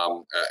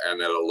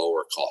 and at a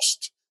lower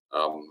cost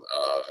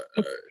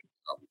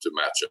to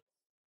match it.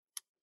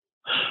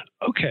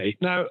 Okay.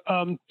 Now,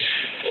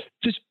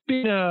 there's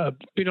been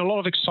a lot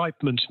of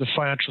excitement in the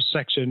financial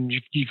sector, and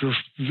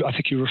I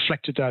think you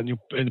reflected that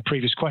in the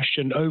previous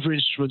question, over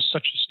instruments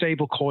such as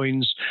stable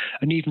coins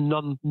and even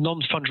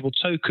non-fungible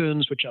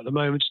tokens, which at the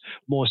moment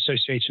are more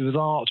associated with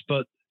art,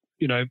 but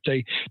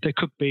they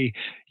could be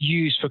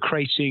used for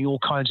creating all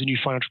kinds of new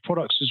financial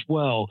products as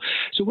well.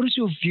 So what is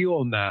your view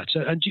on that?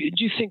 And do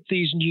you think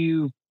these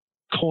new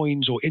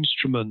coins or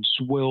instruments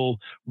will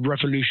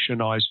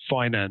revolutionize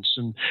finance?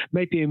 And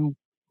maybe you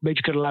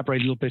could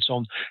elaborate a little bit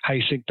on how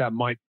you think that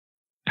might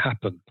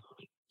happen.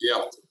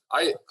 Yeah,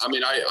 I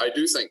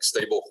do think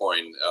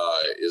stablecoin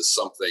is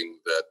something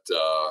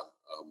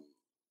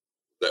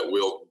that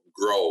will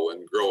grow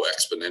and grow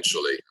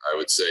exponentially, I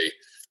would say,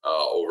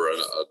 over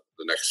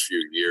the next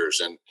few years,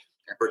 and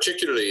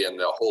particularly in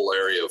the whole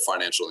area of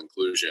financial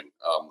inclusion.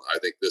 I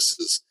think this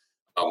is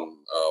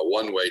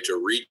one way to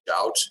reach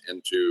out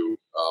into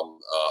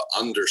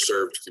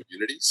underserved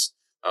communities,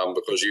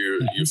 because you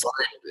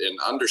find in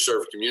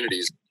underserved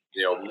communities,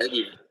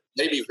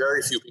 maybe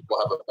very few people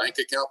have a bank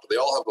account, but they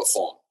all have a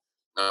phone.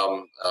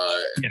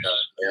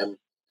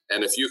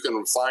 And if you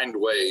can find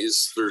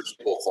ways through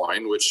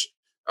stablecoin, which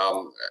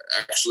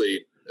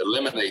actually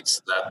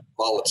eliminates that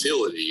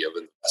volatility of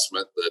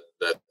investment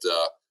that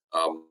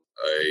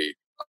a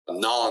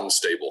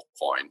non-stable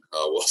coin,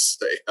 we'll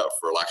say,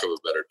 for lack of a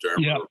better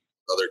term, or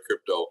other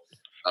crypto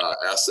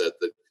asset,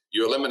 that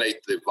you eliminate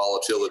the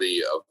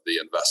volatility of the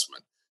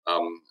investment.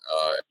 And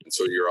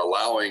so you're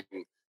allowing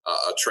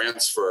a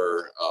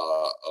transfer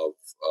of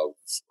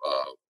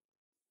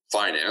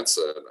finance,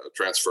 a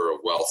transfer of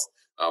wealth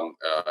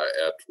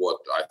at what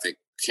I think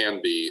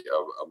can be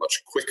a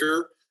much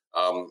quicker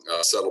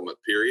settlement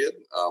period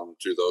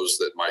to those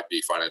that might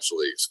be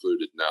financially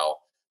excluded now,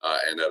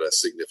 and at a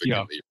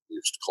significantly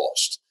reduced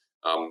cost.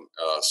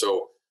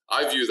 So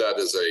I view that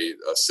as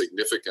a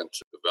significant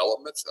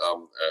development,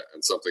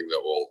 and something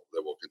that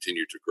will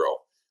continue to grow.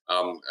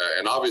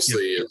 And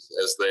obviously,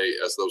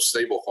 as those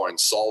stable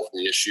coins solve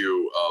the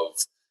issue of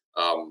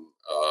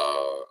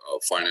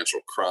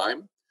financial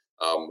crime,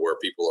 where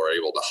people are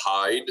able to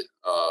hide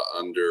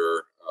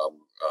under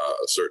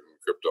a certain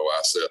crypto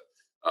asset,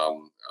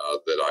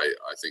 that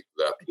I think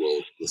that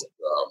will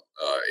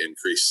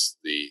increase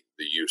the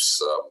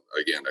use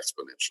again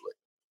exponentially.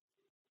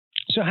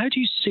 So how do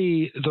you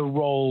see the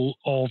role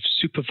of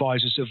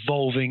supervisors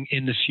evolving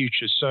in the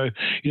future? So,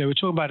 we're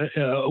talking about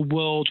a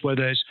world where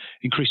there's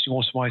increasing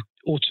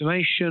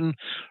automation,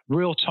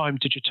 real-time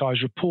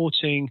digitized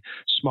reporting,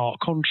 smart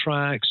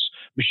contracts,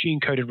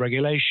 machine-coded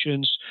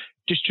regulations,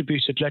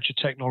 distributed ledger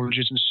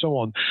technologies, and so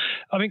on.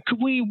 I mean,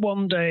 could we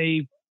one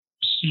day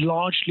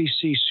largely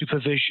see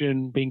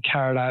supervision being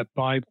carried out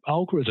by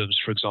algorithms,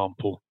 for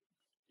example?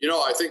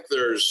 I think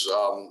there's,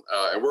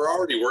 and we're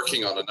already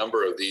working on a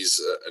number of these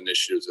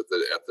initiatives at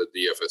the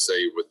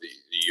DFSA with the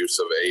use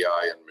of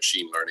AI and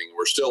machine learning.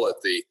 We're still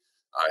at the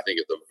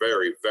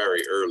very,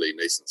 very early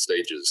nascent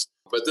stages.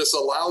 But this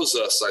allows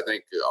us, I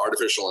think,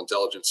 artificial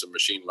intelligence and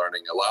machine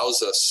learning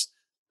allows us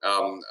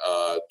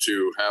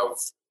to have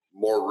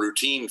more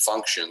routine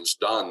functions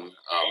done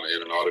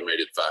in an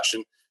automated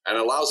fashion, and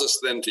allows us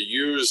then to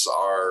use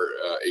our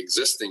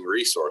existing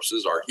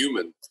resources, our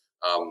human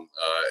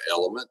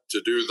element,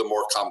 to do the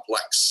more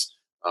complex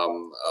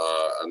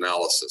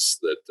analysis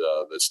that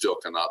still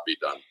cannot be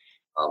done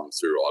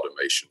through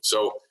automation.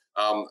 So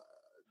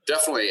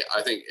definitely,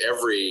 I think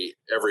every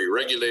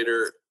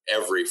regulator,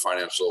 every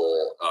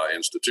financial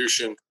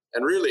institution,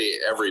 and really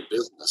every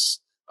business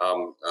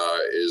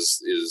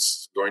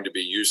is going to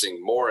be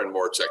using more and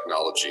more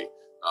technology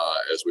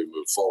as we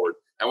move forward.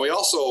 And we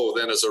also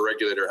then, as a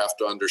regulator, have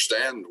to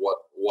understand what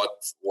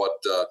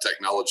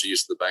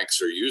technologies the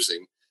banks are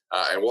using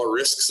and what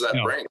risks that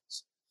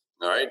brings.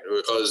 All right,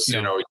 because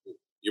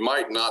you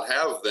might not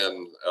have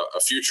then a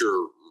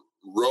future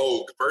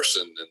rogue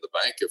person in the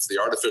bank. If the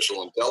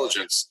artificial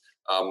intelligence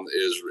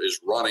is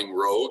running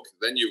rogue,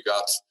 then you've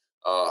got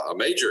a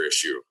major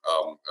issue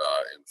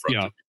in front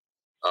of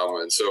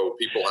you. And so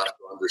people have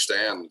to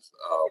understand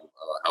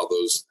how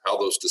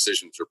those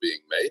decisions are being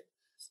made.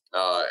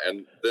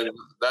 And then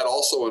that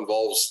also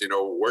involves,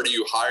 where do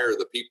you hire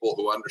the people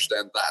who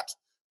understand that?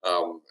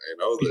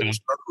 It's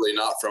probably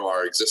not from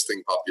our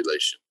existing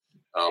population.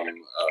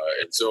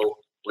 And so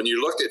when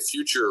you look at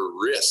future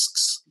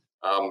risks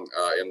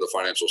in the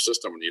financial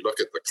system, when you look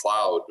at the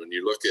cloud, when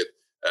you look at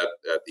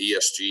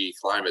ESG,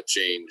 climate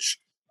change,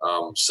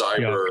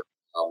 cyber,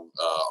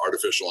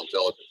 artificial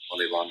intelligence,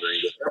 money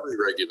laundering, that every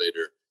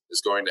regulator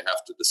is going to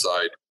have to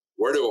decide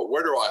where do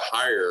I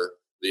hire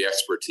the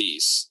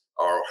expertise,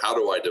 or how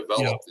do I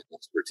develop the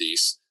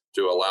expertise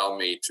to allow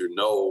me to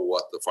know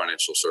what the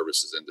financial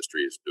services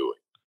industry is doing?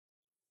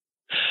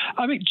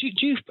 I mean,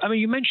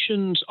 you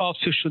mentioned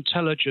artificial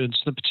intelligence,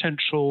 the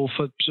potential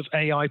for sort of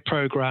AI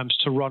programs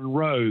to run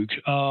rogue,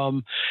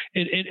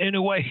 in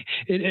a way,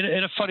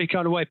 in a funny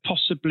kind of way,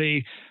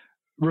 possibly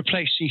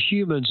replacing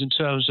humans in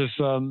terms of,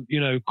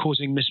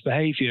 causing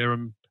misbehavior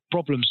and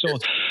problems. So on.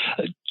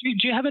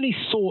 Do you have any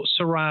thoughts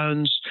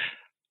around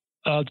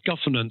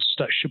governance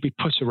that should be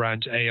put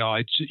around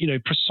AI,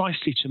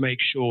 precisely to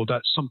make sure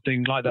that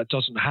something like that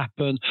doesn't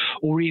happen,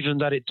 or even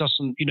that it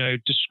doesn't,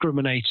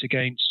 discriminate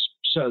against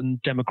certain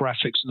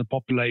demographics in the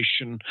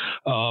population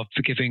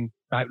for giving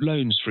out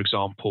loans, for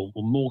example,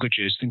 or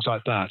mortgages, things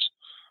like that?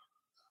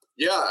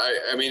 Yeah,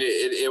 I mean,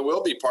 it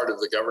will be part of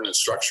the governance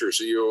structure.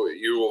 So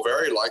you will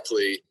very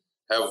likely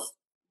have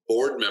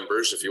board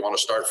members, if you want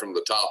to start from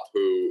the top,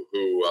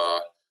 who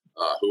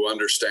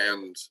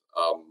understand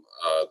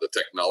the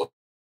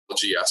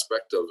technology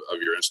aspect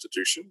of your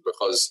institution,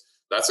 because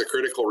that's a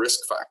critical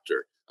risk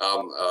factor.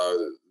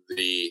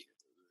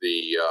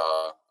 The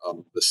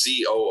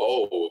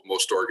COO of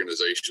most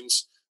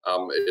organizations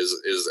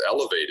is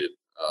elevated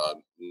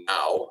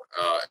now,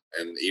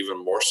 and even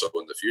more so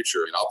in the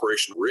future. And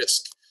operational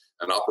risk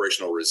and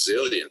operational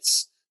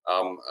resilience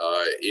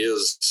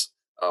is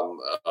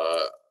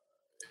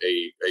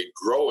a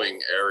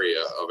growing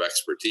area of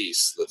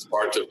expertise that's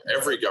part of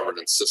every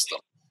governance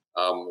system,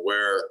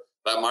 where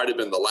that might have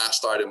been the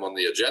last item on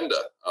the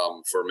agenda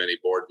for many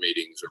board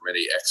meetings or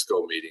many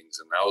ExCo meetings,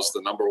 and now is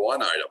the number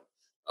one item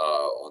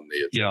on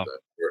the agenda.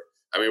 Yeah.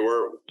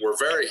 We're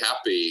very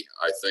happy,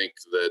 I think,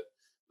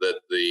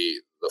 that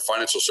the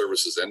financial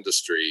services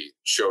industry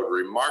showed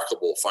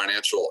remarkable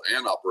financial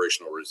and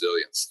operational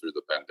resilience through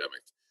the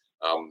pandemic.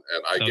 And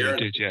I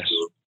guarantee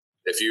you,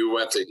 if you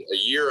went a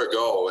year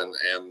ago and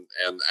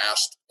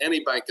asked any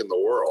bank in the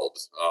world,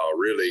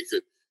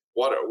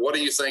 what do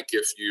you think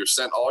if you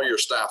sent all your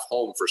staff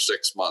home for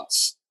 6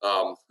 months?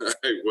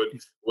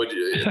 Would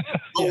you,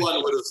 no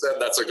one would have said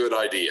that's a good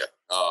idea,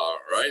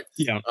 right?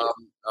 Yeah.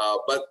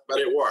 But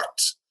it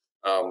worked.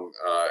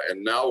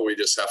 And now we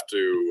just have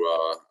to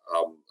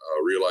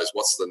realize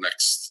what's the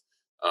next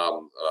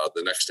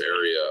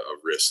area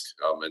of risk.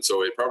 And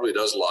so it probably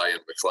does lie in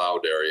the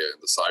cloud area, in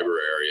the cyber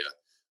area,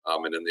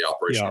 and in the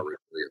operational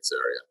resilience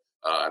area.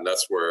 And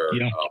that's where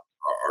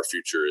our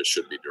future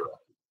should be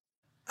directed.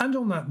 And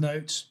on that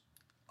note,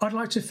 I'd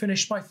like to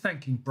finish by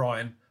thanking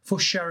Brian for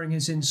sharing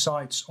his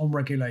insights on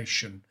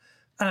regulation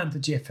and the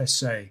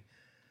DFSA.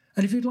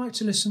 And if you'd like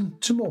to listen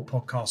to more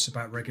podcasts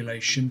about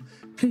regulation,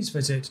 please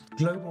visit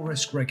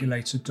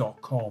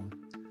globalriskregulator.com.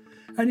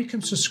 And you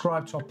can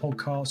subscribe to our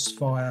podcasts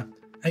via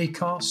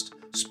Acast,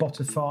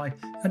 Spotify,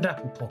 and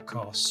Apple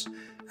Podcasts.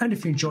 And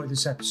if you enjoyed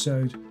this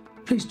episode,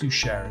 please do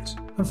share it.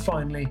 And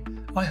finally,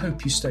 I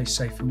hope you stay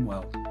safe and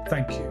well.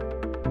 Thank you.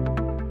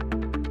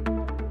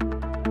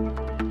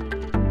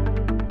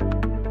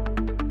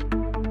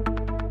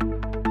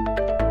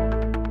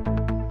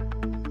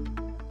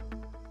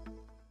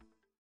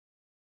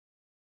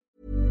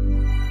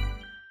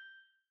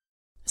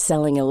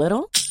 Selling a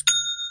little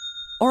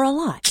or a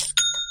lot?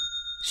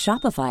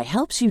 Shopify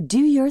helps you do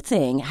your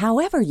thing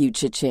however you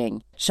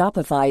cha-ching.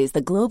 Shopify is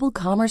the global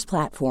commerce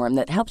platform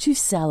that helps you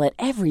sell at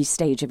every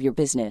stage of your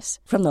business.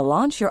 From the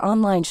launch your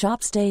online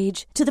shop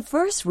stage to the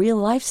first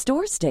real-life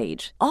store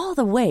stage, all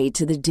the way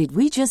to the did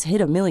we just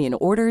hit a million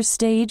orders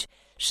stage.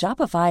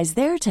 Shopify is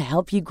there to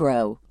help you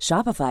grow.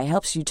 Shopify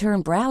helps you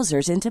turn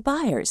browsers into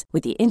buyers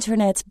with the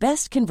internet's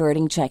best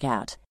converting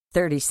checkout.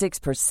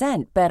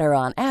 36% better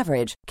on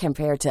average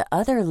compared to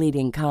other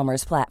leading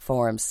commerce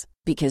platforms.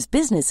 Because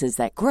businesses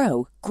that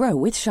grow, grow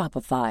with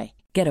Shopify.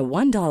 Get a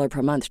 $1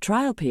 per month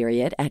trial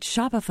period at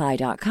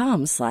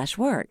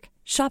shopify.com/work.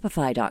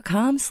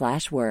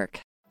 Shopify.com/work.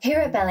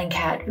 Here at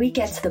Bellingcat, we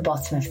get to the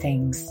bottom of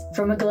things.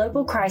 From a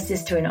global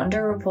crisis to an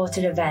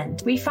underreported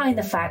event, we find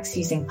the facts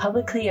using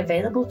publicly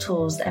available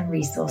tools and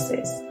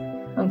resources,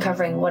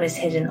 uncovering what is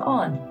hidden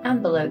on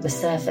and below the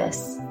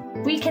surface.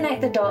 We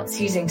connect the dots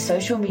using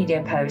social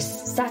media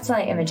posts,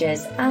 satellite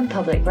images, and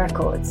public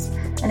records,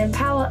 and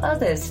empower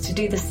others to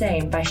do the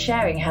same by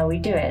sharing how we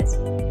do it.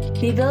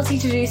 The ability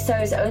to do so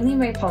is only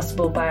made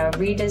possible by our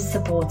readers,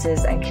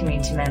 supporters, and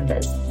community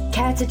members.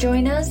 Care to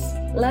join us?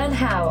 Learn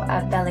how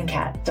at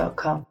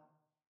bellingcat.com.